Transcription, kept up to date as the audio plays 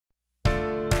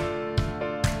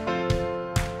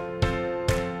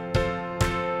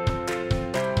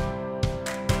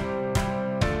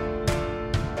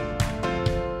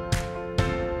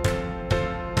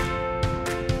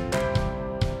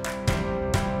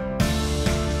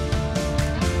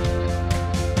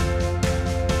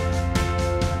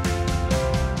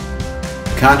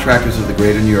Contractors of the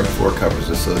Greater New York Floor Covers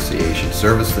Association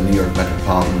service the New York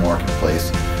metropolitan marketplace,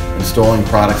 installing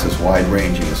products as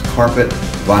wide-ranging as carpet,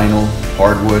 vinyl,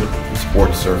 hardwood, and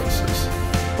sports surfaces.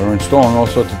 We're installing all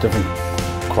sorts of different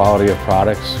quality of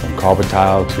products, from carpet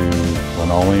tile to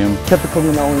linoleum. Typical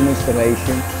linoleum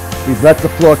installation. We've let the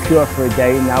floor cure for a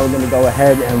day. Now we're going to go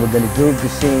ahead and we're going to groove the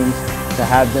seams to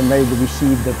have them ready to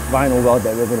receive the vinyl weld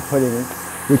that we're going to put in,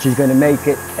 which is going to make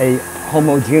it a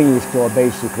homogeneous floor,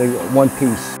 basically, one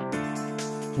piece.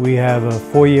 We have a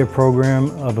 4-year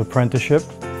program of apprenticeship,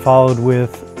 followed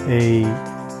with a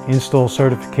install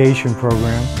certification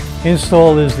program.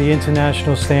 Install is the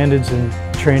International Standards and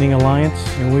Training Alliance,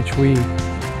 in which we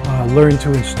learn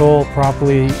to install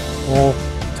properly all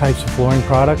types of flooring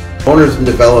product. Owners and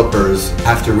developers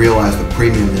have to realize the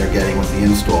premium they're getting with the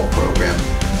install program.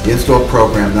 The install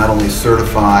program not only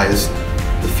certifies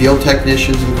the field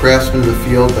technicians and craftsmen in the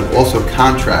field, but also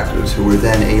contractors who are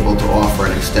then able to offer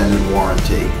an extended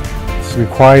warranty. It's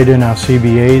required in our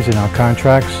CBAs and our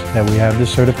contracts that we have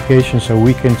this certification so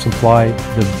we can supply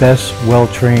the best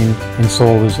well-trained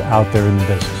installers out there in the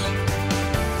business.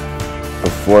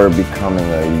 Before becoming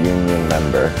a union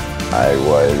member, I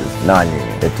was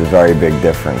non-union. It's a very big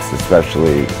difference,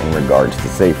 especially in regards to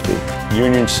safety.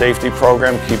 Union safety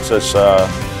program keeps us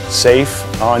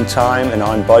safe, on time, and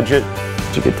on budget.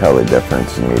 You could tell the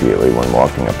difference immediately when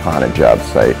walking upon a job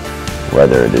site,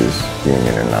 whether it is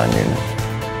union or non-union.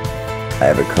 I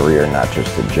have a career, not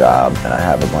just a job, and I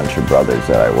have a bunch of brothers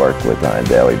that I work with on a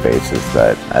daily basis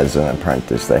that, as an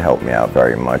apprentice, they help me out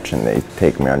very much and they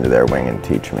take me under their wing and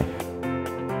teach me.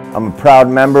 I'm a proud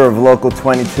member of Local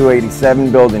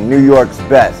 2287, building New York's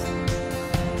best.